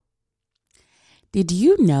Did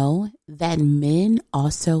you know that men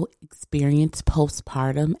also experience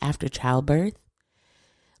postpartum after childbirth?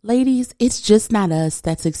 Ladies, it's just not us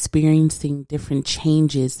that's experiencing different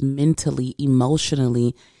changes mentally,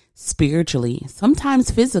 emotionally, spiritually,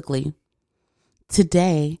 sometimes physically.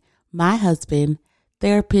 Today, my husband,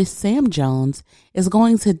 therapist Sam Jones, is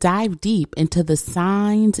going to dive deep into the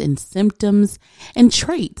signs and symptoms and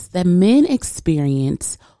traits that men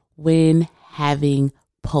experience when having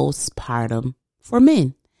postpartum for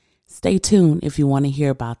men. Stay tuned if you want to hear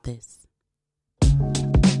about this.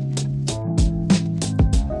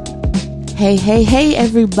 Hey,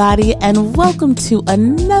 everybody, and welcome to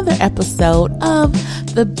another episode of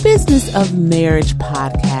the Business of Marriage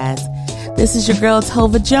podcast. This is your girl,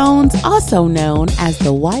 Tova Jones, also known as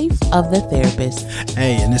the wife of the therapist.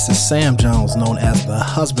 Hey, and this is Sam Jones, known as the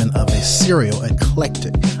husband of a serial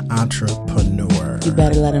eclectic entrepreneur. You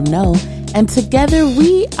better let him know. And together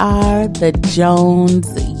we are the Jones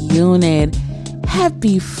Unit.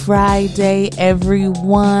 Happy Friday,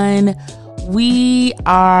 everyone. We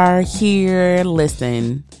are here.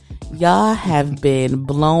 Listen, y'all have been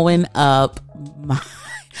blowing up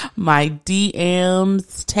my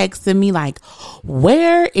DMs, texting me like,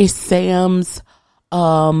 where is Sam's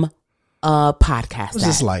podcast Was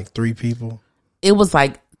this like 3 people? It was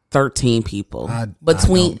like 13 people.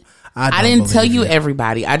 I didn't tell you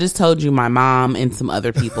everybody. I just told you my mom and some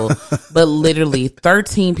other people. But literally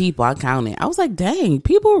 13 people, I counted. I was like, dang,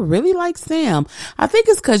 people really like Sam. I think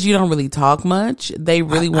it's because you don't really talk much. They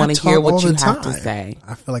really want to hear what you have to say.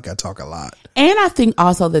 I feel like I talk a lot. And I think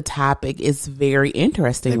also the topic is very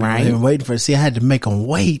interesting, right? They've been waiting for it. See, I had to make them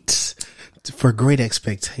wait for great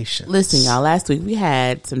expectations. Listen, y'all, last week we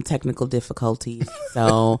had some technical difficulties.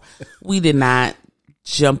 So we did not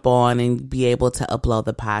jump on and be able to upload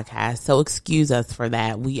the podcast. So excuse us for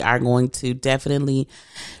that. We are going to definitely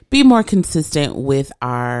be more consistent with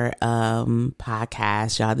our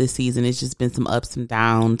podcast, y'all. This season it's just been some ups and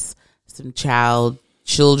downs, some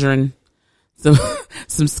children,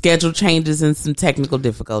 some schedule changes and some technical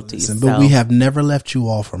difficulties. Listen, but we have never left you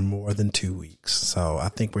all for more than 2 weeks. So I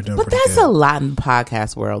think we're doing pretty good. But that's a lot in the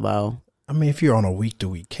podcast world though. I mean, if you're on a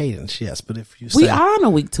week-to-week cadence, yes. But if you we are on a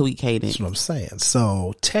week-to-week cadence. That's what I'm saying.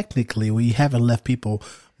 So technically, we haven't left people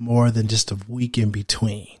more than just a week in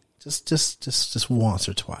between. Just once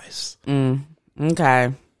or twice.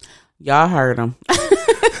 Okay, y'all heard them.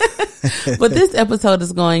 But this episode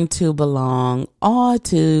is going to belong all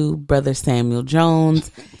to Brother Samuel Jones.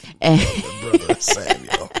 And Brother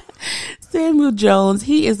Samuel Jones.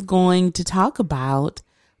 He is going to talk about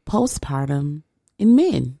postpartum in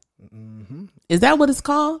men. Is that what it's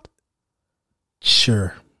called?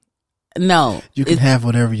 Sure. No. You can have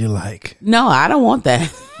whatever you like. No, I don't want that.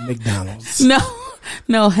 McDonald's.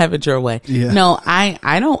 No, have it your way. Yeah. No,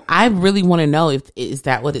 I don't. I really want to know is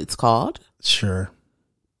that what it's called? Sure.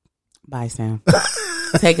 Bye, Sam.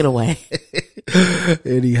 Take it away.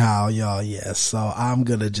 Anyhow, y'all, yes. So I'm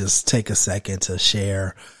going to just take a second to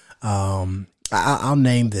share. I'll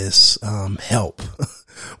name this help.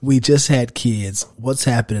 We just had kids. What's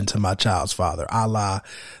happening to my child's father? Allah,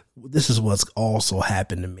 this is what's also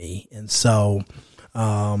happened to me. And so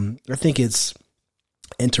I think it's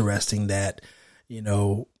interesting that,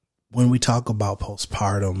 when we talk about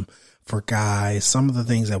postpartum for guys, some of the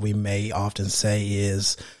things that we may often say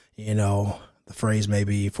is, the phrase may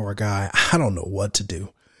be for a guy, I don't know what to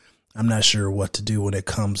do. I'm not sure what to do when it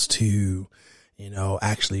comes to,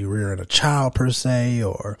 actually rearing a child per se,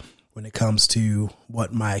 or when it comes to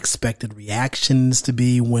what my expected reactions to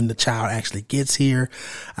be when the child actually gets here.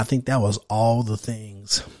 I think that was all the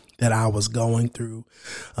things that I was going through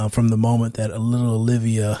from the moment that a little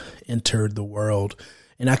Olivia entered the world.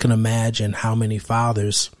 And I can imagine how many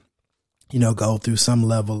fathers, go through some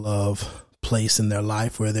level of place in their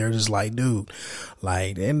life where they're just like, dude,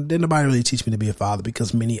 and didn't nobody really teach me to be a father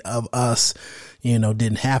because many of us,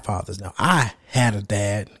 didn't have fathers. Now I had a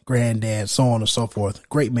dad, granddad, so on and so forth.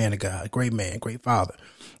 Great man of God, great man, great father,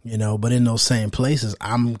 but in those same places,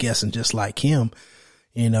 I'm guessing just like him,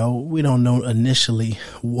 we don't know initially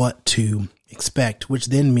what to expect, which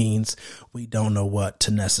then means we don't know what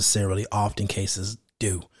to necessarily often cases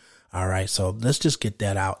do. All right. So let's just get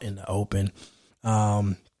that out in the open.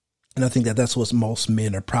 And I think that that's what most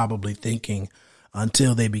men are probably thinking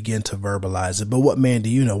until they begin to verbalize it. But what man do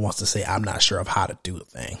you know wants to say, I'm not sure of how to do a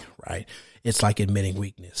thing, right? It's like admitting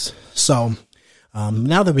weakness. So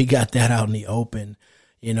now that we got that out in the open,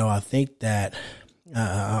 I think that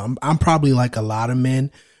I'm probably like a lot of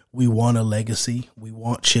men. We want a legacy. We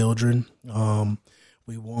want children.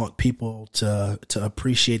 We want people to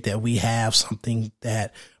appreciate that we have something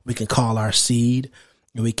that we can call our seed.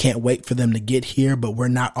 and we can't wait for them to get here, but we're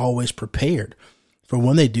not always prepared for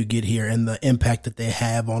when they do get here and the impact that they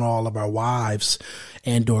have on all of our wives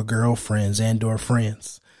and or girlfriends and or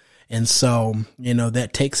friends. And so,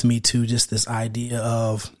 that takes me to just this idea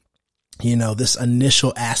of, this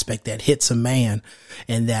initial aspect that hits a man,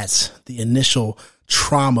 and that's the initial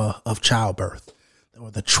trauma of childbirth,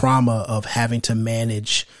 or the trauma of having to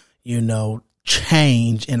manage,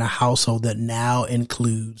 change in a household that now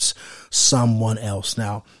includes someone else.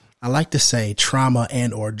 Now, I like to say trauma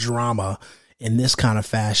and or drama in this kind of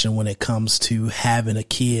fashion when it comes to having a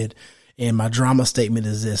kid. And my drama statement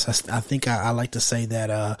is this. I think I like to say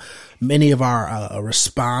that many of our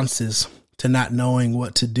responses to not knowing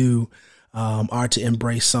what to do are to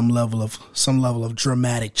embrace some level of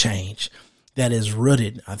dramatic change that is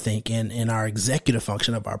rooted, I think, in our executive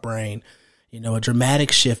function of our brain. A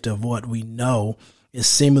dramatic shift of what we know is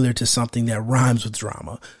similar to something that rhymes with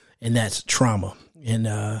drama, and that's trauma.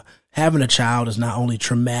 And having a child is not only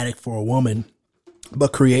traumatic for a woman,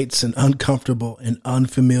 but creates an uncomfortable and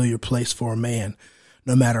unfamiliar place for a man,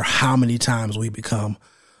 no matter how many times we become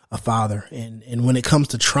a father. And when it comes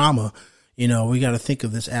to trauma, we got to think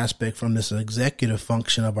of this aspect from this executive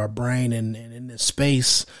function of our brain. And in this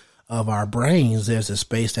space of our brains, there's a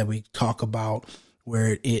space that we talk about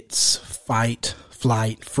where it's fight,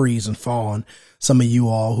 flight, freeze, and fawn. Some of you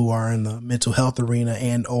all who are in the mental health arena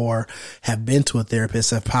and or have been to a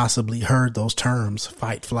therapist have possibly heard those terms: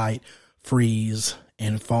 fight, flight, freeze,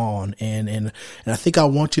 and fawn. And I think I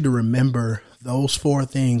want you to remember those four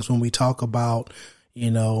things when we talk about,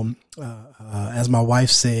 as my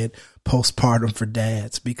wife said, postpartum for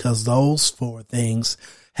dads, because those four things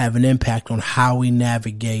have an impact on how we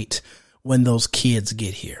navigate when those kids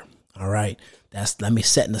get here. All right. Let me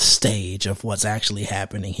set the stage of what's actually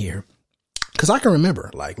happening here. Cause I can remember,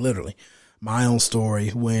 like, literally my own story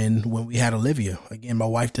when we had Olivia. Again, my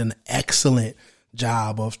wife did an excellent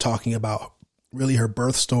job of talking about really her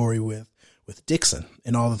birth story with Dixon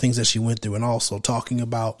and all the things that she went through, and also talking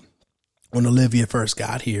about when Olivia first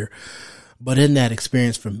got here. But in that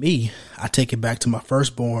experience for me, I take it back to my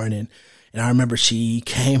firstborn, and I remember she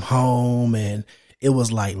came home and it was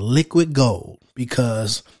like liquid gold,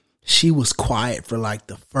 because she was quiet for like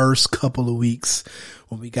the first couple of weeks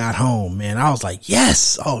when we got home, man. I was like,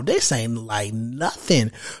 yes. Oh, this ain't like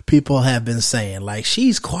nothing people have been saying. Like,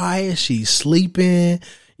 she's quiet, she's sleeping,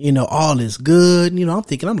 all is good.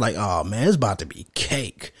 I'm like, oh man, it's about to be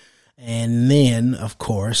cake. And then, of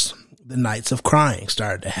course, the nights of crying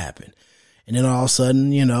started to happen. And then all of a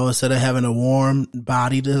sudden, instead of having a warm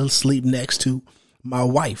body to sleep next to, my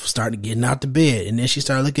wife started getting out the bed. And then she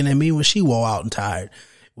started looking at me when she wore out and tired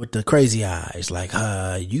with the crazy eyes, like,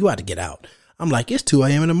 you got to get out. I'm like, it's 2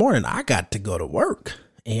 a.m. in the morning. I got to go to work.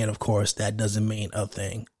 And of course, that doesn't mean a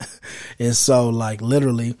thing. And so, like,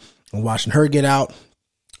 literally, I'm watching her get out,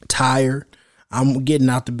 tired. I'm getting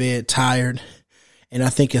out the bed, tired. And I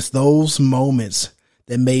think it's those moments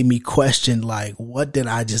that made me question, like, what did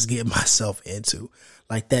I just get myself into?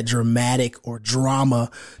 Like, that dramatic or drama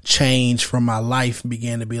change from my life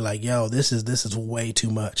began to be like, yo, this is way too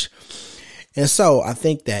much. And so I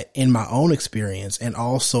think that in my own experience, and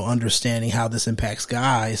also understanding how this impacts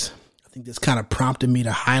guys, I think this kind of prompted me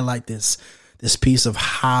to highlight this piece of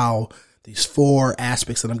how these four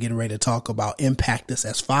aspects that I'm getting ready to talk about impact us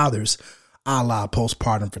as fathers, a la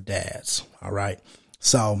postpartum for dads. All right.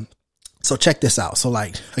 So check this out. So,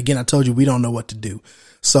 like, again, I told you we don't know what to do.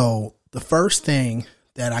 So the first thing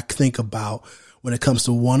that I think about when it comes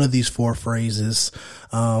to one of these four phrases,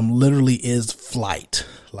 literally is flight.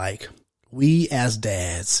 Like, we as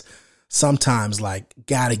dads sometimes, like,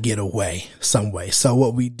 gotta get away some way. So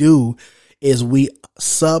what we do is we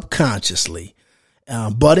subconsciously,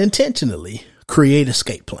 but intentionally, create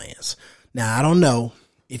escape plans. Now, I don't know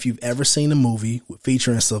if you've ever seen a movie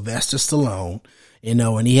featuring Sylvester Stallone,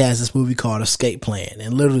 and he has this movie called Escape Plan,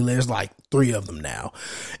 and literally there's like 3 of them now.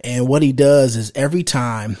 And what he does is every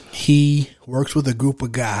time he works with a group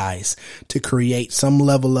of guys to create some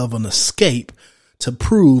level of an escape to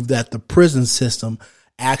prove that the prison system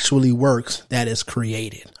actually works, that is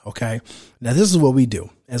created. Okay. Now, this is what we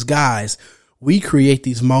do as guys. We create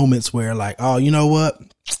these moments where, like, oh, you know what?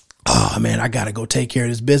 Oh man, I gotta go take care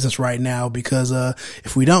of this business right now, because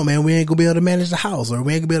if we don't, man, we ain't gonna be able to manage the house, or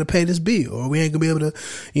we ain't gonna be able to pay this bill, or we ain't gonna be able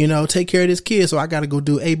to, take care of this kid. So I gotta go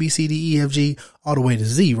do A, B, C, D, E, F, G, all the way to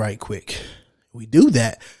Z right quick. We do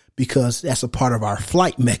that because that's a part of our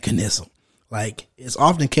flight mechanism. Like, it's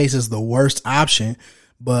often cases the worst option,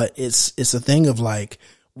 but it's a thing of, like,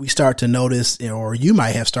 we start to notice, or you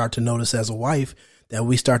might have started to notice as a wife, that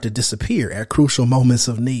we start to disappear at crucial moments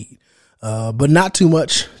of need. but not too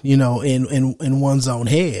much, in one's own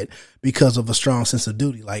head because of a strong sense of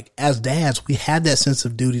duty. Like as dads, we have that sense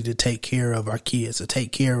of duty to take care of our kids, to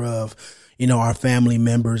take care of, our family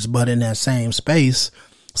members. But in that same space,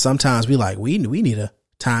 sometimes we need a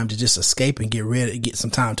time to just escape and get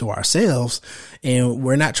some time to ourselves. And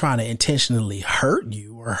we're not trying to intentionally hurt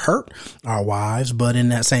you or hurt our wives, but in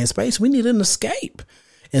that same space, we need an escape.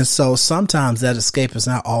 And so sometimes that escape is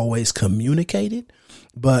not always communicated,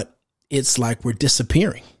 but it's like we're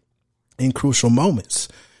disappearing in crucial moments,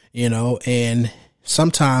 and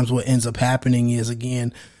sometimes what ends up happening is,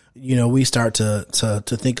 again, we start to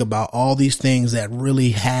think about all these things that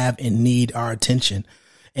really have and need our attention.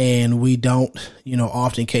 And we don't,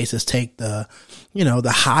 often cases take the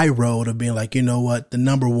high road of being like, what the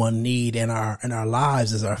number one need in our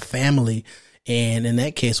lives is our family. And in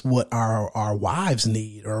that case, what our wives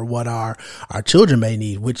need or what our children may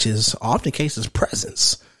need, which is often cases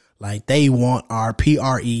presence. Like they want our prescence,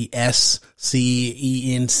 our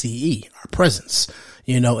presence,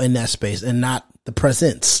 in that space, and not the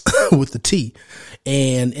presence with the T.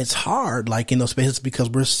 And it's hard, like in those spaces,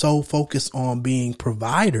 because we're so focused on being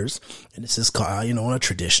providers. And this is called, in a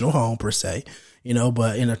traditional home per se,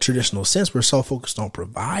 but in a traditional sense, we're so focused on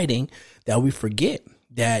providing that we forget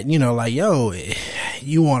that, you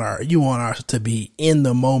want our to be in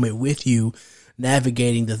the moment with you,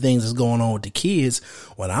 navigating the things that's going on with the kids,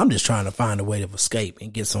 when I'm just trying to find a way to escape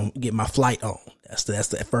and get my flight on. That's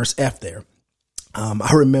the first F there.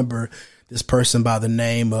 I remember this person by the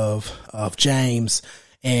name of James,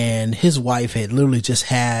 and his wife had literally just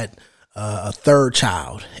had a third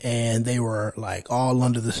child, and they were like all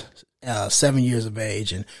under the 7 years of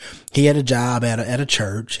age, and he had a job at a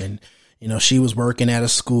church, and she was working at a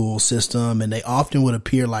school system, and they often would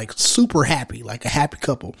appear like super happy, like a happy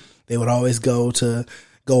couple. They would always go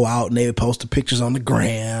out and they would post the pictures on the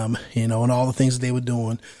gram, and all the things that they were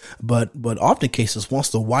doing. But often cases, once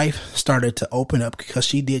the wife started to open up, because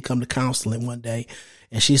she did come to counseling one day,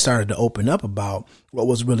 and she started to open up about what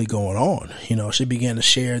was really going on. She began to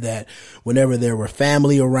share that whenever there were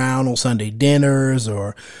family around on Sunday dinners,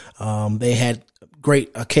 or they had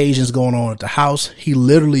great occasions going on at the house, he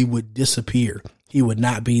literally would disappear. He would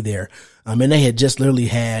not be there. And they had just literally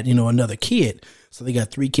had, another kid. So they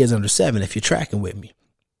got 3 kids under 7, if you're tracking with me.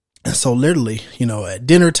 And so literally, at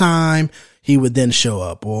dinner time, he would then show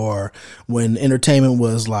up, or when entertainment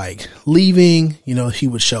was like leaving, he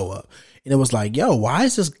would show up. And it was like, yo, why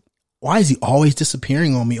is he always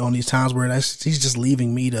disappearing on me on these times where he's just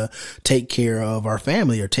leaving me to take care of our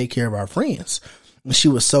family or take care of our friends? And she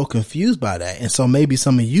was so confused by that. And so maybe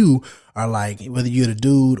some of you are like, whether you're the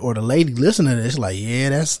dude or the lady listening to this, like, yeah,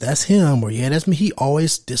 that's him, or yeah, that's me. He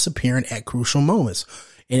always disappearing at crucial moments.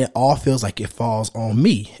 And it all feels like it falls on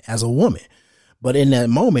me as a woman. But in that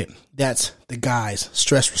moment, that's the guy's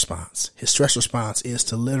stress response. His stress response is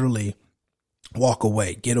to literally walk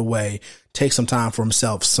away, get away, take some time for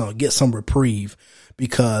himself, get some reprieve,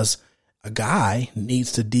 because a guy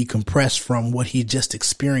needs to decompress from what he just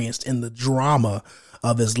experienced in the drama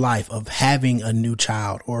of his life of having a new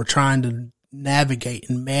child, or trying to navigate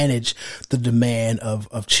and manage the demand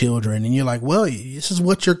of children. And you're like, well, this is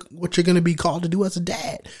what you're going to be called to do as a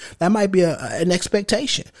dad. That might be an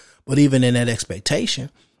expectation. But even in that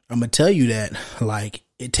expectation, I'm going to tell you that, like,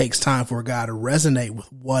 it takes time for a guy to resonate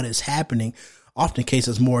with what is happening. Often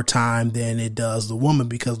cases more time than it does the woman,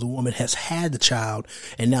 because the woman has had the child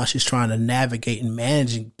and now she's trying to navigate and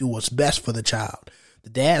manage and do what's best for the child. The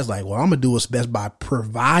dad's like, well, I'm going to do what's best by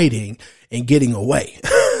providing and getting away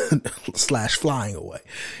 / flying away.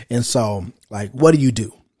 And so, like, what do you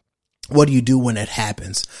do? What do you do when it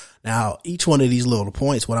happens? Now, each one of these little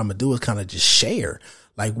points, what I'm going to do is kind of just share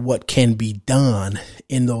like what can be done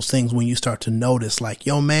in those things when you start to notice, like,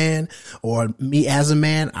 yo, man, or me as a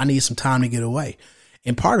man, I need some time to get away.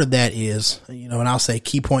 And part of that is, and I'll say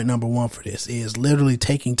key point number 1 for this is literally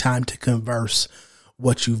taking time to converse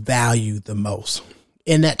what you value the most.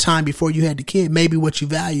 In that time before you had the kid, maybe what you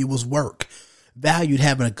valued was work, valued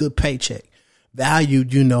having a good paycheck,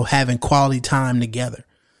 valued, having quality time together.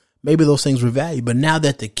 Maybe those things were valued, but now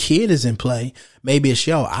that the kid is in play, maybe it's,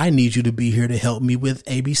 yo, I need you to be here to help me with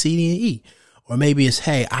A, B, C, D, and E. Or maybe it's,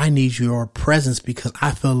 hey, I need your presence because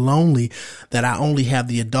I feel lonely that I only have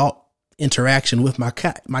the adult interaction with my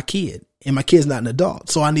kid, and my kid's not an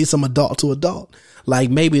adult. So I need some adult to adult.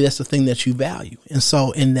 Like, maybe that's the thing that you value. And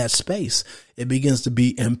so in that space, it begins to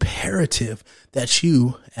be imperative that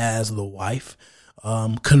you, as the wife,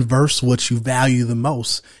 converse what you value the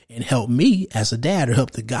most, and help me as a dad, or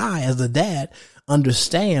help the guy as the dad,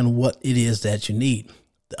 understand what it is that you need.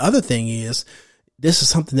 The other thing is this is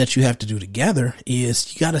something that you have to do together,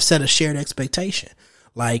 is you got to set a shared expectation.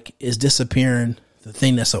 Like, is disappearing the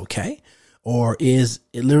thing that's okay? Or is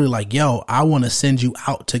it literally like, yo, I want to send you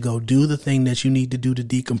out to go do the thing that you need to do to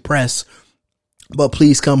decompress, but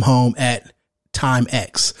please come home at time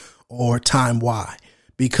X or time Y,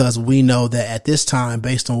 because we know that at this time,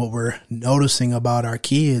 based on what we're noticing about our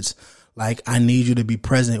kids, like, I need you to be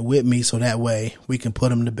present with me so that way we can put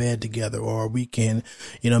them to bed together, or we can,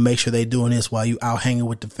 make sure they're doing this while you out hanging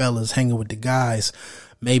with the fellas, hanging with the guys.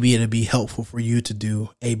 Maybe it'll be helpful for you to do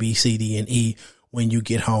A, B, C, D, and E when you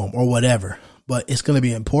get home or whatever. But it's going to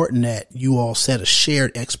be important that you all set a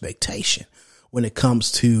shared expectation when it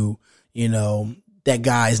comes to, that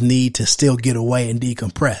guy's need to still get away and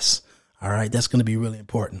decompress. All right. That's going to be really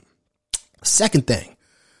important. Second thing,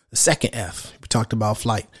 the second F, we talked about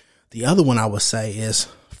flight. The other one I would say is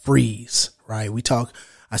freeze, right?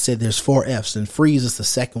 I said there's 4 F's, and freeze is the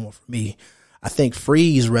second one for me. I think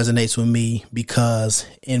freeze resonates with me because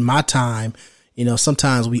in my time,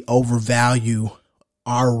 sometimes we overvalue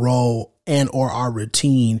our role and or our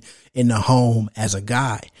routine in the home as a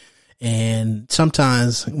guy. And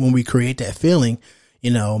sometimes when we create that feeling,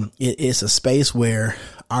 it's a space where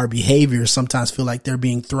our behaviors sometimes feel like they're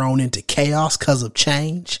being thrown into chaos because of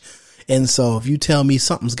change. And so if you tell me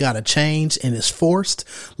something's got to change and it's forced,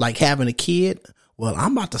 like having a kid, well,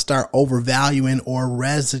 I'm about to start overvaluing or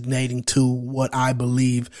resonating to what I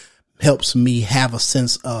believe helps me have a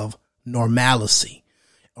sense of normalcy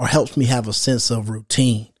or helps me have a sense of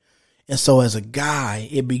routine. And so as a guy,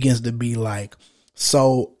 it begins to be like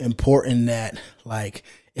so important that, like,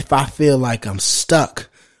 if I feel like I'm stuck,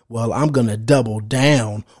 well, I'm going to double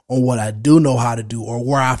down on what I do know how to do or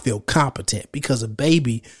where I feel competent, because a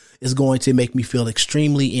baby is going to make me feel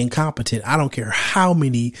extremely incompetent. I don't care how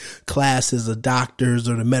many classes the doctors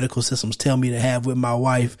or the medical systems tell me to have with my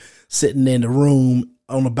wife, sitting in the room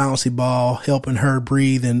on a bouncy ball, helping her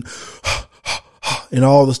breathe and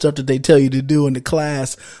all the stuff that they tell you to do in the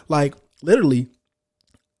class. Like, literally,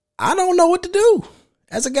 I don't know what to do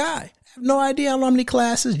as a guy. I have no idea how many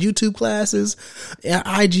classes, YouTube classes,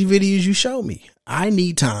 IG videos you show me. I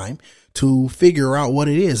need time to figure out what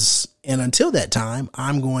it is. And until that time,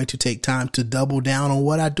 I'm going to take time to double down on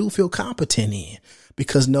what I do feel competent in,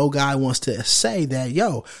 because no guy wants to say that,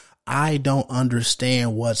 yo, I don't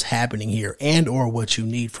understand what's happening here and or what you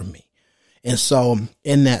need from me. And so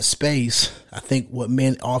in that space, I think what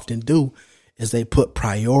men often do is they put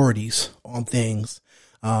priorities on things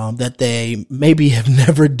that they maybe have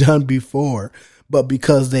never done before, but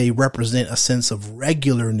because they represent a sense of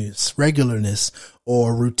regularness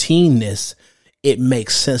or routineness, it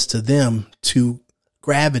makes sense to them to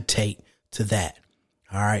gravitate to that.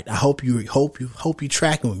 All right. I hope you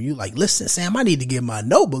tracking with me. You like, listen, Sam, I need to get my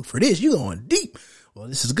notebook for this. You going deep. Well,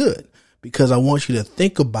 this is good because I want you to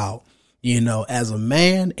think about, as a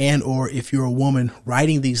man and, or if you're a woman,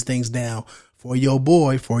 writing these things down for your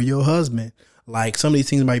boy, for your husband. Like, some of these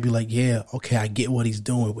things might be like, yeah, okay, I get what he's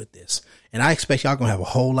doing with this. And I expect y'all gonna have a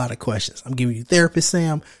whole lot of questions. I'm giving you therapist,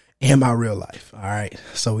 Sam, and my real life. All right.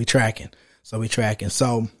 So we tracking.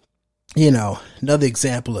 So, another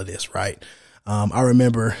example of this, right? I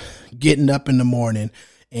remember getting up in the morning,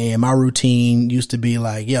 and my routine used to be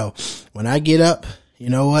like, yo, when I get up, you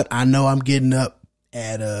know what? I know I'm getting up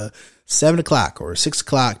at 7 o'clock or 6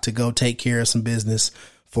 o'clock to go take care of some business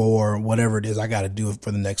for whatever it is I got to do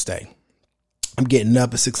for the next day. I'm getting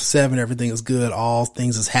up at 6 or 7. Everything is good. All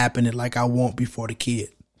things is happening like I want before the kid.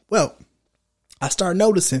 Well, I started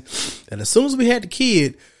noticing that as soon as we had the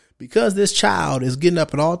kid, because this child is getting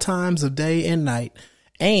up at all times of day and night,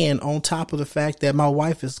 and on top of the fact that my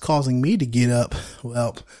wife is causing me to get up,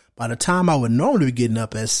 well, by the time I would normally be getting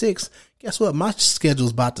up at 6, guess what? My schedule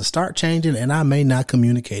is about to start changing, and I may not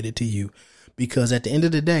communicate it to you, because at the end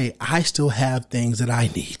of the day, I still have things that I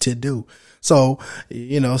need to do. So,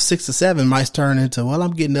 6 to 7 might turn into, well,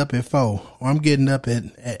 I'm getting up at 4, or I'm getting up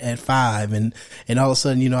at 5. And all of a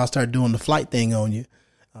sudden, I start doing the flight thing on you.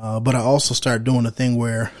 But I also start doing the thing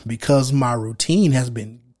where, because my routine has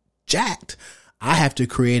been jacked, I have to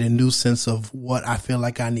create a new sense of what I feel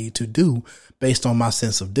like I need to do based on my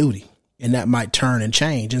sense of duty. And that might turn and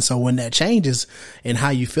change. And so when that changes in how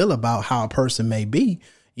you feel about how a person may be,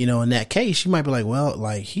 in that case, you might be like, well,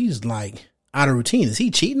 like, he's like out of routine. Is he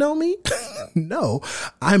cheating on me? No,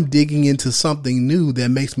 I'm digging into something new that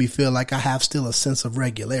makes me feel like I have still a sense of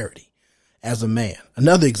regularity as a man.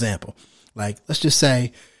 Another example, like, let's just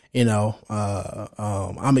say,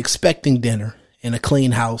 I'm expecting dinner in a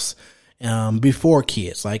clean house before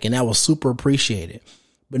kids, and that was super appreciated.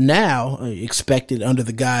 But now, expected under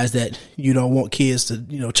the guise that you don't want kids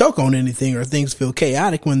to, choke on anything or things feel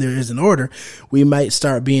chaotic when there is an order, we might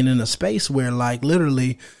start being in a space where, like,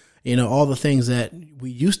 literally, all the things that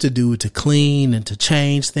we used to do to clean and to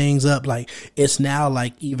change things up, like, it's now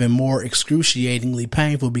like even more excruciatingly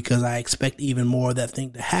painful because I expect even more of that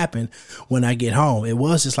thing to happen when I get home. It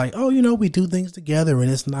was just like, we do things together and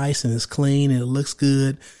it's nice and it's clean and it looks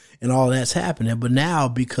good and all that's happening. But now,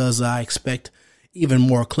 because I expect even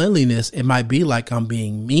more cleanliness, it might be like I'm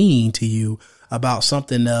being mean to you about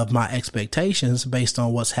something of my expectations based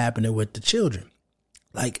on what's happening with the children.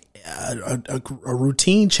 Like a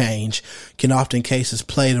routine change can often cases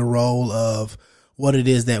play the role of what it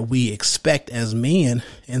is that we expect as men.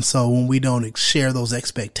 And so when we don't share those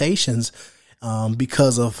expectations,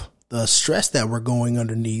 because of the stress that we're going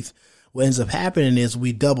underneath, what ends up happening is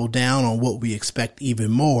we double down on what we expect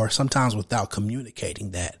even more, sometimes without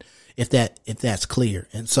communicating that, if that's clear.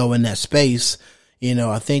 And so in that space,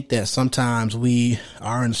 I think that sometimes we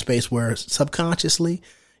are in a space where subconsciously,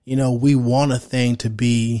 we want a thing to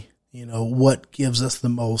be, what gives us the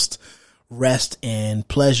most rest and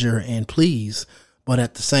pleasure and please. But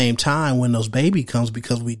at the same time, when those baby comes,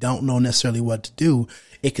 because we don't know necessarily what to do,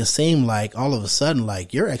 it can seem like all of a sudden,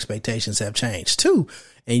 like your expectations have changed too.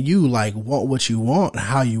 And you like want what you want,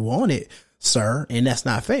 how you want it, sir. And that's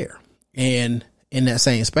not fair. And in that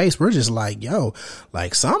same space, we're just like,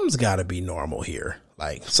 like something's got to be normal here.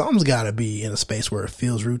 Like something's got to be in a space where it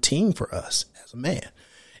feels routine for us as a man.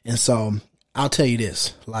 And so I'll tell you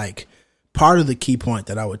this, like part of the key point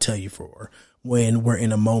that I would tell you for when we're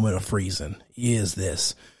in a moment of freezing is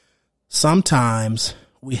this. Sometimes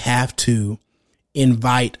we have to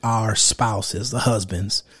invite our spouses, the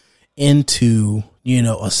husbands, into,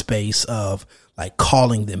 a space of like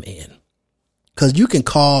calling them in. Because you can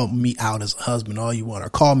call me out as a husband all you want, or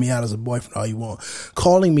call me out as a boyfriend all you want.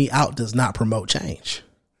 Calling me out does not promote change.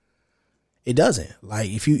 It doesn't.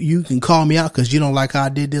 Like if you can call me out because you don't like how I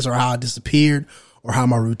did this or how I disappeared or how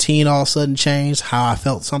my routine all of a sudden changed, how I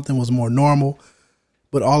felt something was more normal.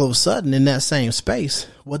 But all of a sudden in that same space,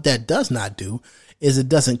 what that does not do is it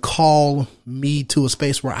doesn't call me to a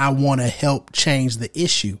space where I want to help change the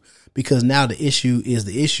issue, because now the issue is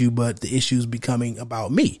the issue, but the issue is becoming about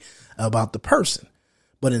me, about the person.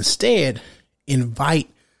 But instead, invite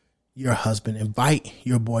your husband, invite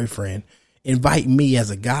your boyfriend, invite me as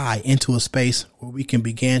a guy into a space where we can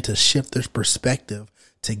begin to shift this perspective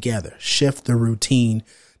together, shift the routine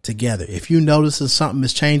together. If you notice that something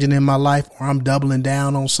is changing in my life, or I'm doubling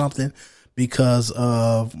down on something because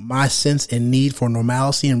of my sense and need for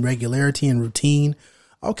normalcy and regularity and routine,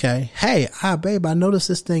 okay, hey, babe, I notice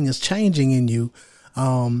this thing is changing in you.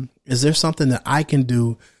 Is there something that I can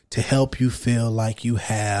do to help you feel like you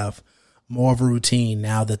have more of a routine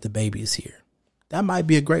now that the baby is here? That might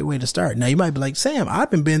be a great way to start. Now you might be like, Sam,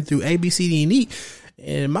 I've been through A, B, C, D, and E,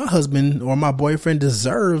 and my husband or my boyfriend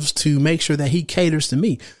deserves to make sure that he caters to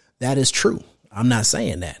me. That is true. I'm not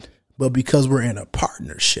saying that, but because we're in a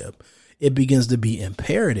partnership, it begins to be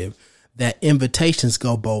imperative that invitations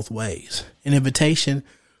go both ways. An invitation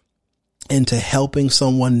into helping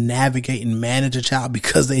someone navigate and manage a child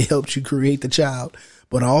because they helped you create the child,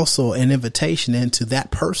 but also an invitation into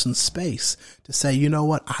that person's space to say, you know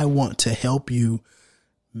what, I want to help you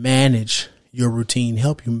manage your routine,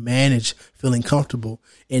 help you manage feeling comfortable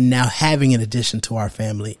and now having an addition to our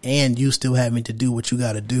family, and you still having to do what you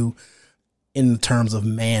got to do in terms of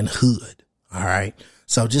manhood. All right.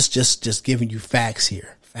 So just giving you facts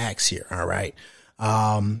here. All right.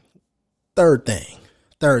 Third thing,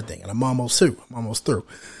 and I'm almost through,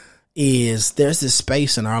 is there's this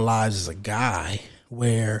space in our lives as a guy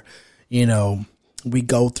where, we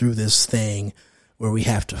go through this thing where we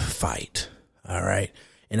have to fight. All right.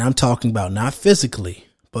 And I'm talking about not physically,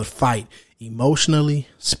 but fight emotionally,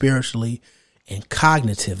 spiritually, and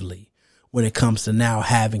cognitively when it comes to now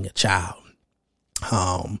having a child.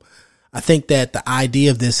 I think that the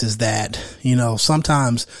idea of this is that,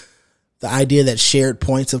 sometimes the idea that shared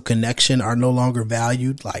points of connection are no longer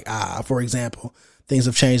valued. Like, for example, things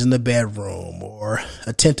have changed in the bedroom, or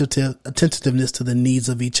attentiveness to the needs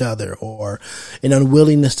of each other, or an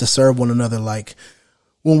unwillingness to serve one another. Like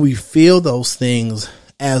when we feel those things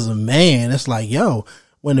as a man, it's like,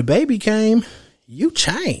 when the baby came, you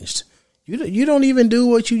changed. You don't even do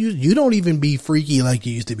what you don't even be freaky like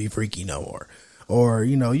you used to be freaky no more. Or,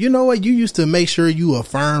 you know what? You used to make sure you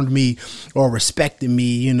affirmed me or respected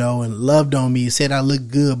me, and loved on me, said I look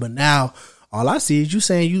good. But now all I see is you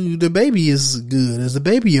saying the baby is good. Is the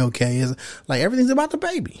baby okay? Is like everything's about the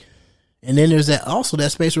baby. And then there's that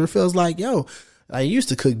space where it feels like, I used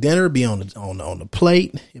to cook dinner, be on the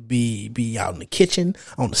plate, it'd be out in the kitchen,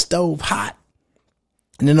 on the stove, hot.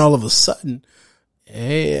 And then all of a sudden,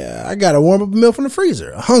 hey, I got to warm up a meal from the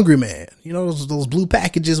freezer. A Hungry Man. You know, those blue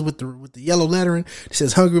packages with the yellow lettering. It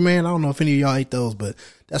says Hungry Man. I don't know if any of y'all ate those, but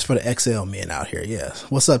that's for the XL men out here. Yeah.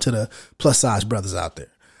 What's up to the plus size brothers out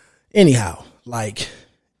there? Anyhow, like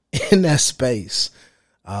in that space,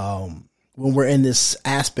 when we're in this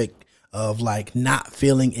aspect of like not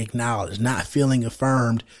feeling acknowledged, not feeling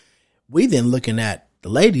affirmed, we then looking at the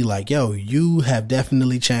lady like, yo, you have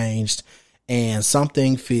definitely changed and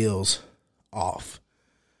something feels off.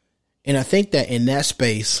 And I think that in that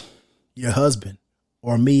space, your husband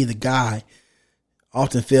or me, the guy,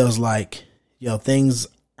 often feels like, yo, things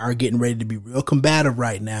are getting ready to be real combative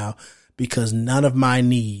right now because none of my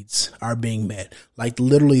needs are being met. Like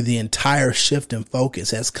literally the entire shift in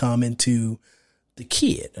focus has come into the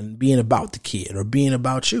kid and being about the kid or being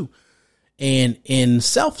about you. And in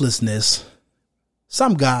selflessness,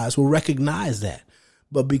 some guys will recognize that.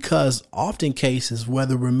 But because often cases,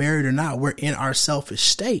 whether we're married or not, we're in our selfish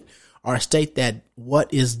state, our state that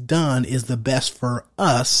what is done is the best for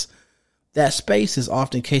us. That space is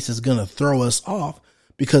often cases going to throw us off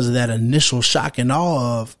because of that initial shock and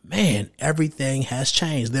awe of, man, everything has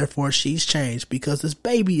changed. Therefore, she's changed because this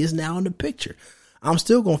baby is now in the picture. I'm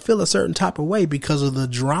still going to feel a certain type of way because of the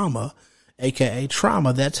drama, aka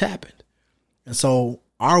trauma that's happened. And so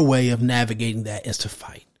our way of navigating that is to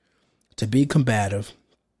fight, to be combative,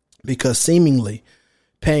 because seemingly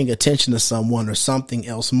paying attention to someone or something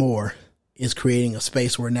else more is creating a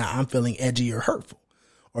space where now I'm feeling edgy or hurtful.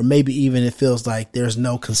 Or maybe even it feels like there's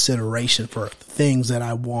no consideration for the things that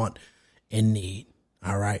I want and need.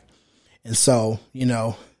 All right. And so, you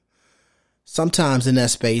know, sometimes in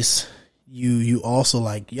that space, you also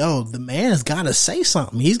like, yo, the man's got to say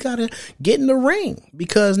something. He's got to get in the ring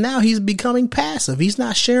because now he's becoming passive. He's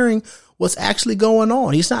not sharing what's actually going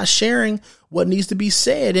on. He's not sharing what needs to be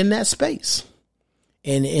said in that space.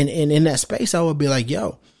 And in that space, I would be like,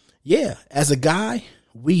 yo, yeah, as a guy,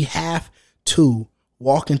 we have to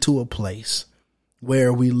walk into a place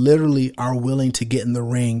where we literally are willing to get in the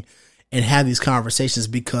ring and have these conversations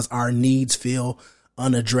because our needs feel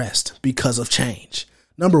unaddressed because of change.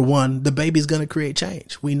 Number one, the baby's going to create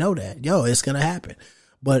change. We know that. Yo, it's going to happen.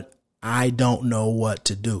 But I don't know what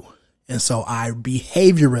to do. And so I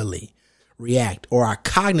behaviorally react, or I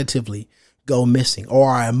cognitively go missing,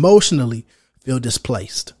 or I emotionally feel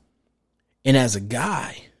displaced. And as a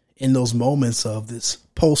guy, in those moments of this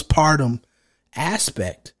postpartum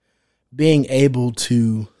aspect, being able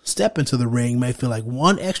to step into the ring may feel like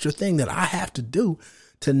one extra thing that I have to do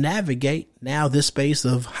to navigate now this space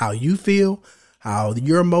of how you feel, how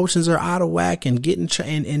your emotions are out of whack and getting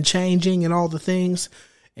and changing and all the things.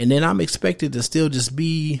 And then I'm expected to still just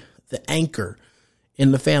be the anchor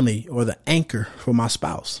in the family or the anchor for my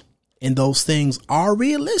spouse. And those things are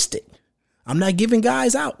realistic. I'm not giving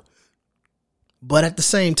guys out. But at the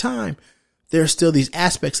same time, there's still these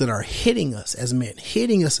aspects that are hitting us as men,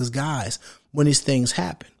 hitting us as guys when these things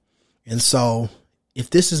happen. And so if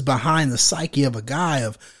this is behind the psyche of a guy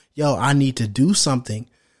of, yo, I need to do something,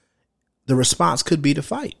 the response could be to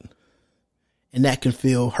fight. And that can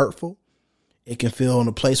feel hurtful. It can feel in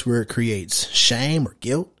a place where it creates shame or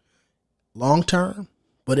guilt long term.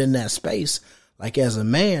 But in that space, like as a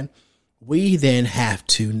man, we then have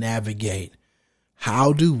to navigate,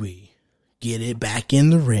 how do we get it back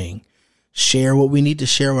in the ring, share what we need to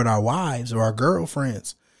share with our wives or our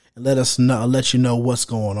girlfriends, and let you know what's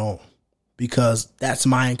going on. Because that's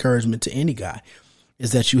my encouragement to any guy,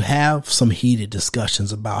 is that you have some heated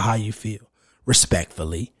discussions about how you feel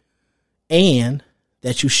respectfully, and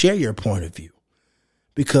that you share your point of view.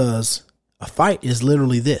 Because a fight is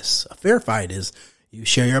literally this. A fair fight is you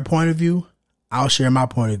share your point of view, I'll share my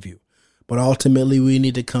point of view. But ultimately, we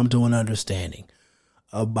need to come to an understanding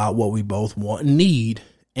about what we both want and need,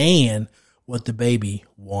 and what the baby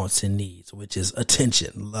wants and needs, which is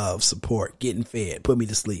attention, love, support, getting fed, put me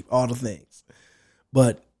to sleep, all the things.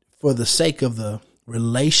 But for the sake of the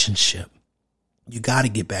relationship, you got to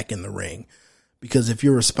get back in the ring. Because if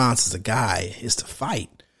your response as a guy is to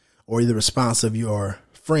fight, or the response of your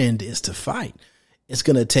friend is to fight, it's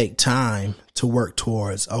going to take time to work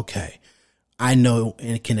towards, okay, I know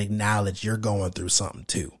and can acknowledge you're going through something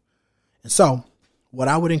too. And so what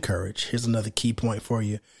I would encourage, here's another key point for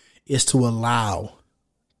you, is to allow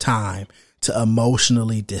time to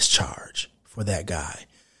emotionally discharge for that guy.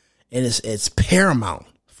 And it's paramount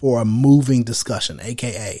for a moving discussion,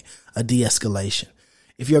 aka a de-escalation.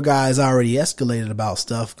 If your guy's already escalated about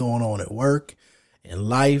stuff going on at work and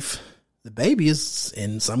life, the baby is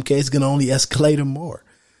in some cases going to only escalate him more.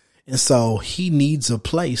 And so he needs a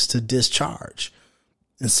place to discharge.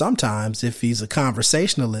 And sometimes if he's a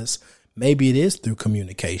conversationalist, maybe it is through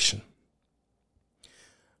communication.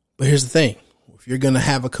 But here's the thing. If you're going to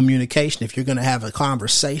have a communication, if you're going to have a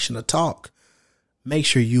conversation, a talk, make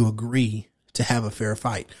sure you agree to have a fair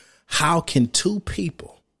fight. How can two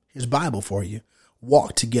people, here's Bible for you,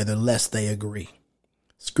 walk together lest they agree?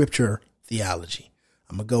 Scripture theology.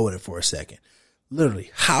 I'm going to go with it for a second.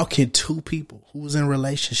 Literally, how can two people who's in a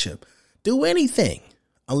relationship do anything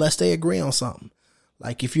unless they agree on something?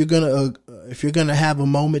 Like if you're going to have a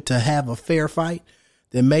moment to have a fair fight,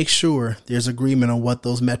 then make sure there's agreement on what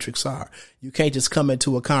those metrics are. You can't just come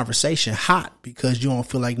into a conversation hot because you don't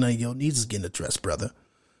feel like none of your needs is getting addressed, brother.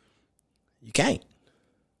 You can't.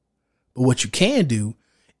 But what you can do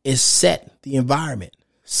is set the environment,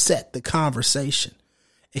 set the conversation,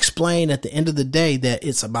 explain at the end of the day that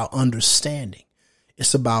it's about understanding.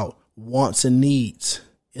 It's about wants and needs.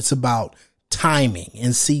 It's about timing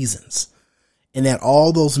and seasons. And that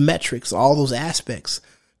all those metrics, all those aspects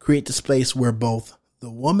create this place where both the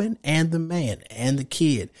woman and the man and the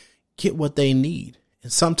kid get what they need.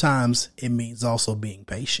 And sometimes it means also being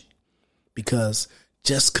patient, because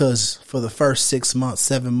just because for the first 6 months,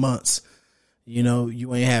 7 months,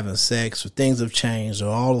 you ain't having sex or things have changed or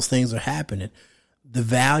all those things are happening, the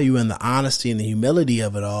value and the honesty and the humility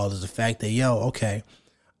of it all is the fact that, okay,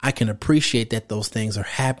 I can appreciate that those things are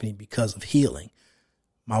happening because of healing.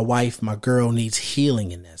 My wife, my girl needs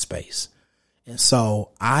healing in that space. And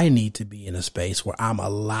so I need to be in a space where I'm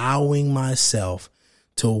allowing myself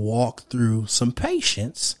to walk through some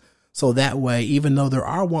patience. So that way, even though there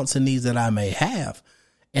are wants and needs that I may have,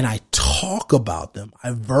 and I talk about them,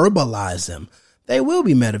 I verbalize them, they will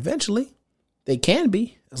be met eventually. They can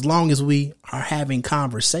be, as long as we are having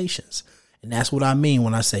conversations. And that's what I mean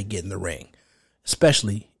when I say get in the ring,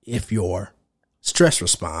 especially if your stress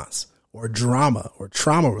response or drama or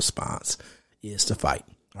trauma response is to fight.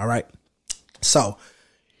 All right. So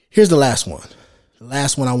here's the last one. The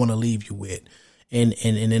last one I want to leave you with, and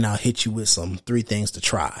then I'll hit you with some 3 things to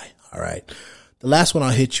try. All right. The last one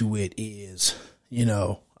I'll hit you with is,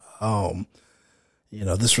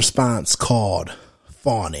 this response called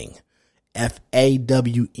fawning,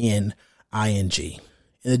 FAWNING.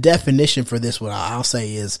 And the definition for this, what I'll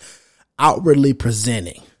say, is outwardly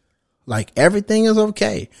presenting like everything is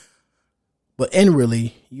okay, but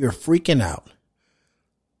inwardly you're freaking out.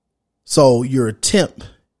 So your attempt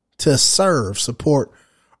to serve, support,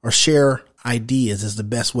 or share ideas is the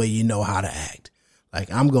best way you know how to act.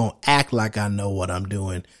 Like, I'm going to act like I know what I'm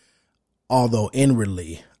doing, although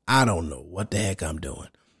inwardly I don't know what the heck I'm doing.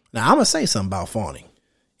 Now, I'm going to say something about fawning.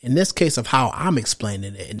 In this case of how I'm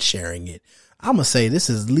explaining it and sharing it, I'm going to say this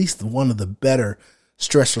is at least one of the better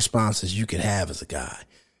stress responses you could have as a guy.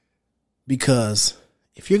 Because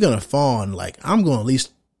if you're going to fawn, like, I'm going to at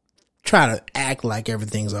least try to act like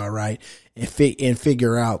everything's all right and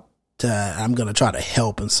figure out I'm going to try to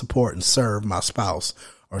help and support and serve my spouse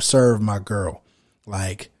or serve my girl.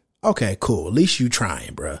 Like, okay, cool. At least you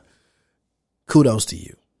trying, bruh. Kudos to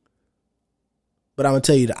you. But I'm going to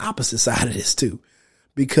tell you the opposite side of this too.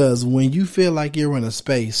 Because when you feel like you're in a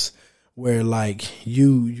space where, like,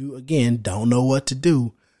 you again don't know what to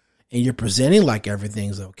do and you're presenting like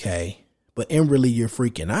everything's okay, but inwardly you're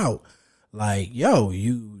freaking out, like, you're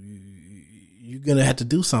going to have to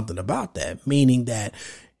do something about that. Meaning that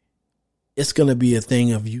it's going to be a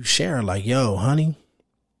thing of you sharing like, yo, honey,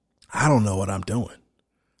 I don't know what I'm doing.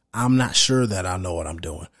 I'm not sure that I know what I'm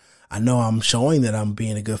doing. I know I'm showing that I'm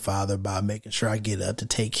being a good father by making sure I get up to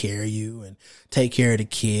take care of you and take care of the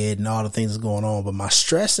kid and all the things that's going on. But my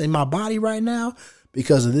stress in my body right now,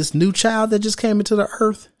 because of this new child that just came into the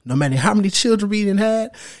earth, no matter how many children we done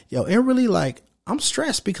had, inwardly, like, I'm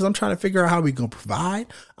stressed because I'm trying to figure out how we going to provide.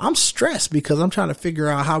 I'm stressed because I'm trying to figure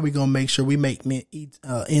out how we going to make sure we make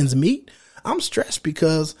ends meet. I'm stressed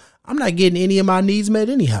because I'm not getting any of my needs met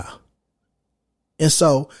anyhow. And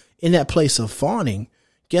so in that place of fawning,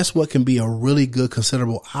 guess what can be a really good,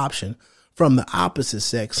 considerable option from the opposite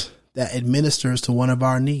sex that administers to one of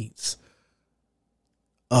our needs?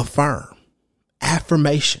 Affirm,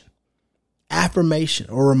 affirmation,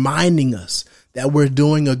 or reminding us that we're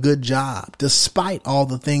doing a good job despite all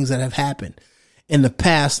the things that have happened in the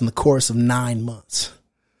past in the course of 9 months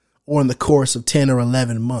or in the course of 10 or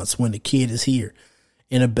 11 months when the kid is here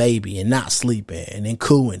and a baby and not sleeping and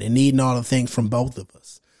cooing and needing all the things from both of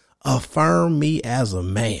us. Affirm me as a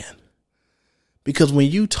man. Because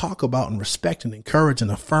when you talk about and respect and encourage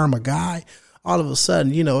and affirm a guy, all of a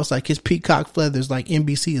sudden, it's like his peacock feathers, like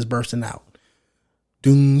NBC is bursting out.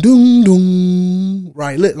 Doom, doom, doom.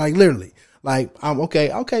 Right. Like literally, Like, I'm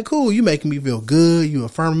okay. Okay, cool. You making me feel good. You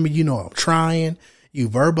affirming me. You know, I'm trying. You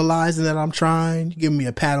verbalizing that I'm trying. You giving me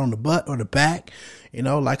a pat on the butt or the back, you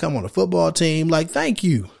know, like I'm on a football team. Like, thank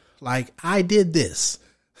you. Like, I did this.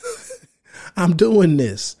 I'm doing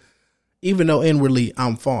this. Even though inwardly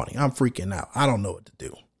I'm fawning, I'm freaking out. I don't know what to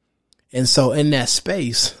do. And so in that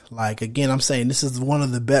space, like, again, I'm saying this is one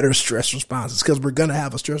of the better stress responses because we're going to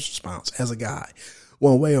have a stress response as a guy,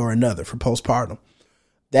 one way or another for postpartum.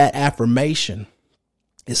 That affirmation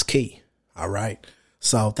is key. All right.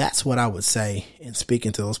 So that's what I would say in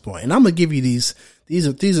speaking to those points. And I'm going to give you these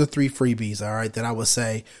are 3 freebies. All right. That I would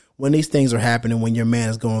say when these things are happening, when your man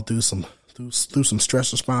is going through some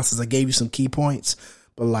stress responses. I gave you some key points,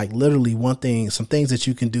 but like literally some things that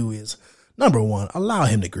you can do is, number one, allow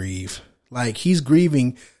him to grieve. Like, he's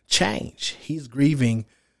grieving change. He's grieving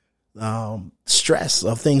stress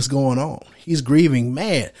of things going on. He's grieving,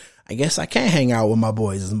 man, I guess I can't hang out with my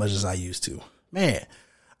boys as much as I used to. Man,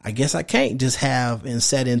 I guess I can't just have and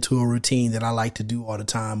set into a routine that I like to do all the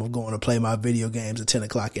time of going to play my video games at 10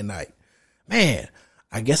 o'clock at night. Man,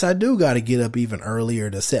 I guess I do got to get up even earlier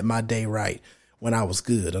to set my day right when I was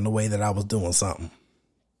good in the way that I was doing something.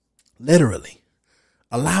 Literally.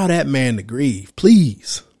 Allow that man to grieve,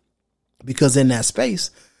 please. Because in that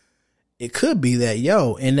space, it could be that,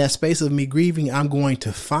 in that space of me grieving, I'm going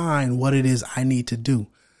to find what it is I need to do.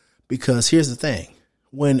 Because here's the thing.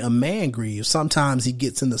 When a man grieves, sometimes he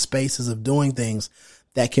gets in the spaces of doing things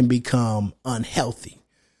that can become unhealthy.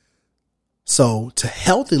 So to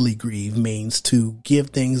healthily grieve means to give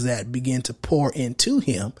things that begin to pour into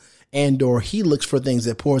him, and or he looks for things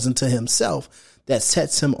that pours into himself that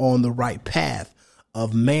sets him on the right path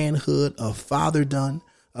of manhood, of fatherdom,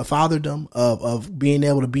 of being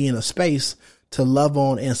able to be in a space to love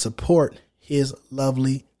on and support his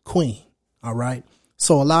lovely queen. All right.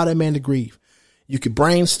 So allow that man to grieve. You could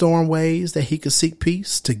brainstorm ways that he could seek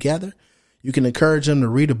peace together. You can encourage him to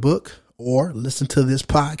read a book or listen to this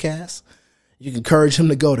podcast. You can encourage him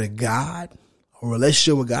to go to God. A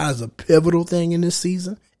relationship with God is a pivotal thing in this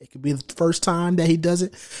season. It could be the first time that he does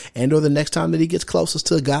it and or the next time that he gets closest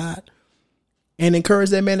to God. And encourage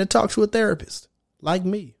that man to talk to a therapist like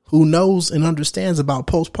me who knows and understands about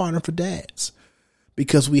postpartum for dads.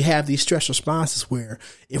 Because we have these stress responses where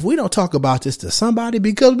if we don't talk about this to somebody,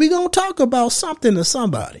 because we're going to talk about something to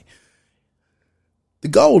somebody. The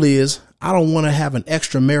goal is I don't want to have an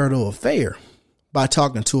extramarital affair by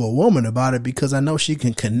talking to a woman about it because I know she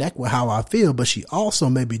can connect with how I feel, but she also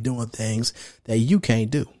may be doing things that you can't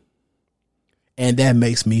do. And that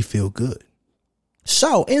makes me feel good.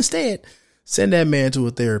 So instead, send that man to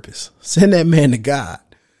a therapist. Send that man to God.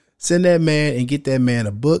 Send that man and get that man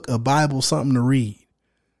a book, a Bible, something to read.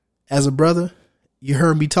 As a brother, you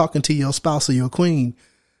heard me talking to your spouse or your queen,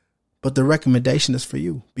 but the recommendation is for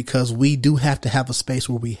you because we do have to have a space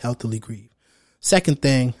where we healthily grieve. Second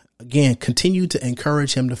thing, again, continue to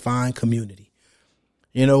encourage him to find community.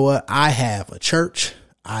 You know what? I have a church.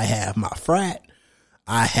 I have my frat.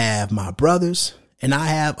 I have my brothers, and I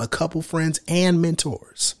have a couple friends and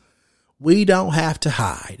mentors. We don't have to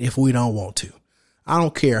hide if we don't want to. I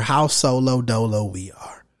don't care how solo dolo we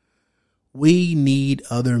are. We need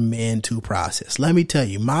other men to process. Let me tell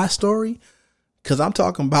you my story, because I'm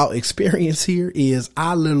talking about experience here, is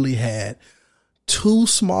I literally had 2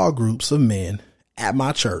 small groups of men at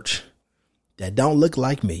my church that don't look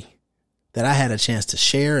like me, that I had a chance to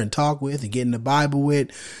share and talk with and get in the Bible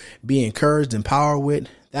with, be encouraged, empowered with.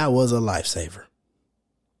 That was a lifesaver.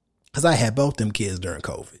 Because I had both them kids during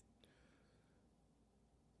COVID.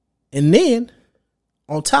 And then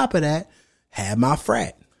on top of that, had my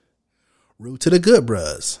frat. Root to the good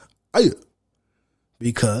bros.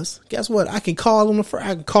 Because guess what? I can call on the frat.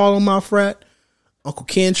 I can call on my frat, Uncle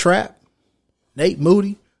Ken Trapp, Nate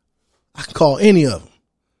Moody. I can call any of them.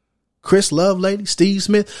 Chris Lovelady, Steve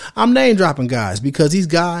Smith. I'm name dropping guys because these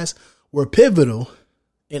guys were pivotal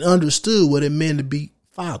and understood what it meant to be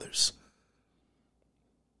fathers.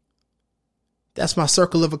 That's my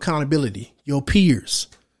circle of accountability, your peers.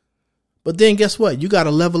 But then guess what? You got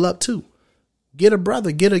to level up too. Get a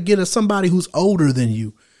brother, get a somebody who's older than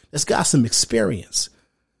you, that's got some experience.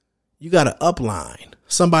 You got an upline,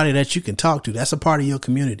 somebody that you can talk to. That's a part of your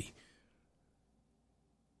community.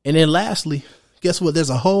 And then lastly, guess what? There's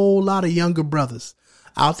a whole lot of younger brothers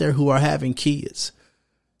out there who are having kids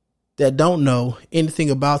that don't know anything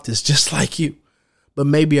about this, just like you, but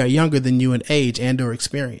maybe are younger than you in age and or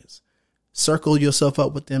experience. Circle yourself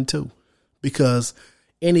up with them too, because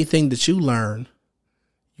anything that you learn,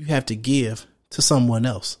 you have to give to someone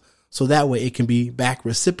else. So that way it can be back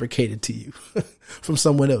reciprocated to you from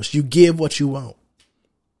someone else. You give what you want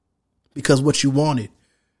because what you wanted,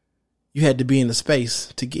 you had to be in the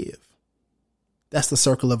space to give. That's the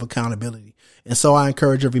circle of accountability. And so I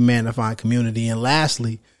encourage every man to find community. And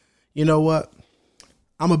lastly, you know what?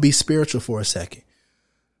 I'm going to be spiritual for a second,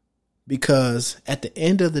 because at the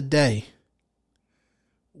end of the day,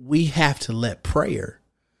 we have to let prayer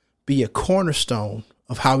be a cornerstone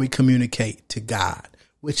of how we communicate to God,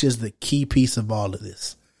 which is the key piece of all of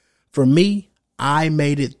this. For me, I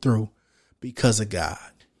made it through because of God.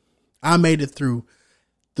 I made it through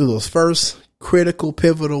those first critical,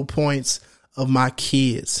 pivotal points of my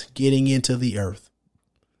kids getting into the earth,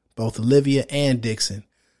 both Olivia and Dixon,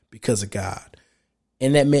 because of God.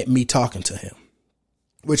 And that meant me talking to him,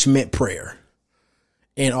 which meant prayer.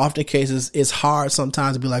 In often cases, it's hard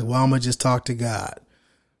sometimes to be like, well, I'm going to just talk to God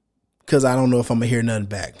because I don't know if I'm going to hear nothing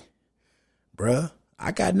back. Bruh,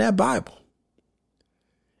 I got in that Bible.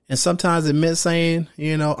 And sometimes it meant saying,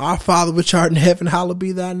 our Father which art in heaven, hallowed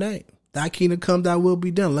be thy name. Thy kingdom come, thy will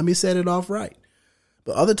be done. Let me set it off right.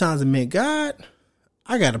 But other times it meant, God,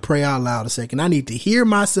 I got to pray out loud a second. I need to hear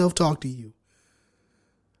myself talk to you.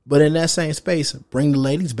 But in that same space, bring the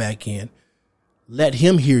ladies back in. Let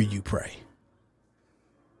him hear you pray.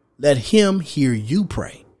 Let him hear you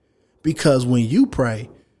pray. Because when you pray,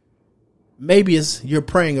 maybe you're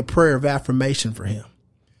praying a prayer of affirmation for him.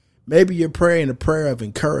 Maybe you're praying a prayer of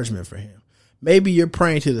encouragement for him. Maybe you're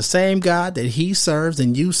praying to the same God that he serves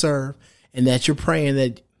and you serve, and that you're praying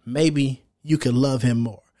that maybe you can love him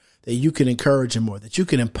more, that you can encourage him more, that you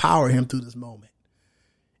can empower him through this moment,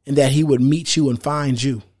 and that he would meet you and find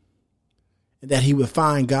you, and that he would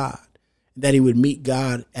find God, and that he would meet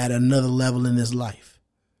God at another level in his life.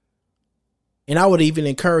 And I would even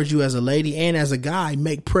encourage you as a lady and as a guy,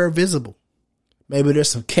 make prayer visible. Maybe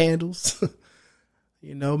there's some candles,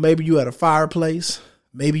 maybe you at a fireplace.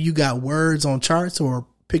 Maybe you got words on charts or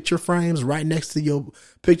picture frames right next to your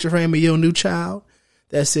picture frame of your new child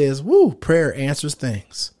that says, woo, prayer answers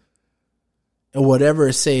things. And whatever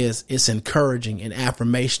it says, it's encouraging and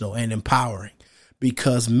affirmational and empowering,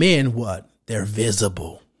 because men, they're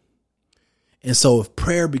visible. And so if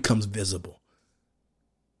prayer becomes visible,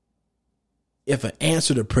 if an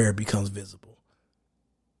answer to prayer becomes visible,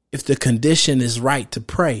 if the condition is right to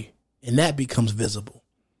pray and that becomes visible,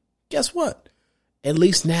 guess what? At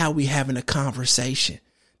least now we having a conversation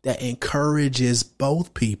that encourages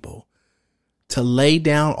both people to lay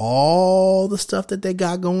down all the stuff that they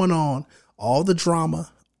got going on, all the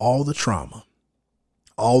drama, all the trauma,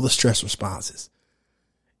 all the stress responses,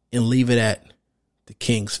 and leave it at the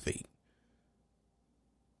King's feet,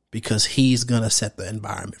 because he's going to set the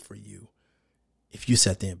environment for you if you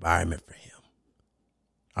set the environment for him.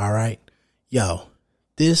 All right. Yo,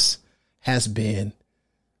 this has been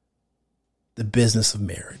the business of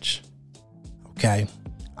marriage. Okay.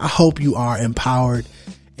 I hope you are empowered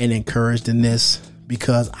and encouraged in this,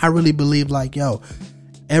 because I really believe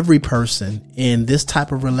every person in this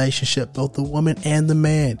type of relationship, both the woman and the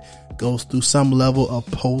man, goes through some level of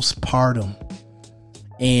postpartum,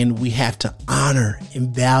 and we have to honor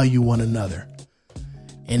and value one another.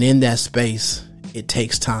 And in that space, it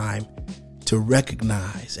takes time to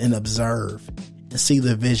recognize and observe and see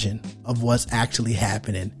the vision of what's actually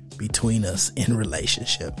happening between us in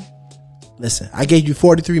relationship. Listen, I gave you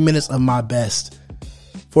 43 minutes of my best,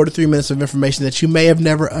 43 minutes of information that you may have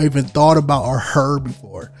never even thought about or heard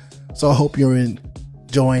before. So I hope you're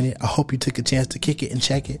enjoying it. I hope you took a chance to kick it and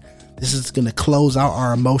check it. This is going to close out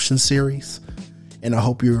our emotion series, and I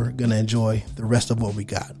hope you're going to enjoy the rest of what we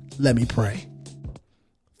got. Let me pray.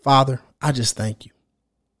 Father, I just thank you.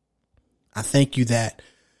 I thank you that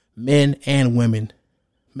men and women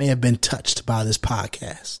may have been touched by this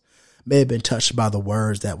podcast, may have been touched by the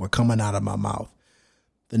words that were coming out of my mouth,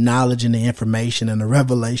 the knowledge and the information and the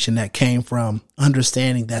revelation that came from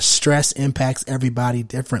understanding that stress impacts everybody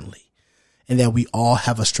differently, and that we all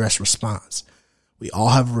have a stress response. We all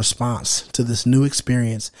have a response to this new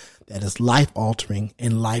experience that is life altering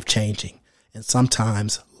and life changing, and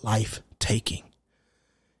sometimes life taking.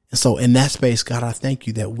 And so in that space, God, I thank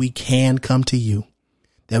you that we can come to you,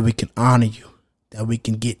 that we can honor you, that we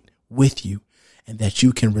can get with you, and that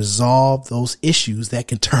you can resolve those issues that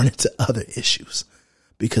can turn into other issues,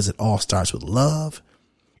 because it all starts with love,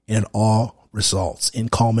 and it all results in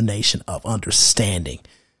culmination of understanding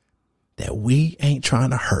that we ain't trying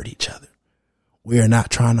to hurt each other. We are not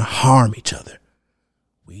trying to harm each other.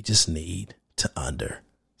 We just need to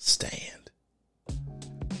understand.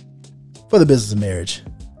 For the business of marriage,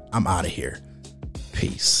 I'm out of here.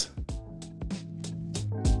 Peace.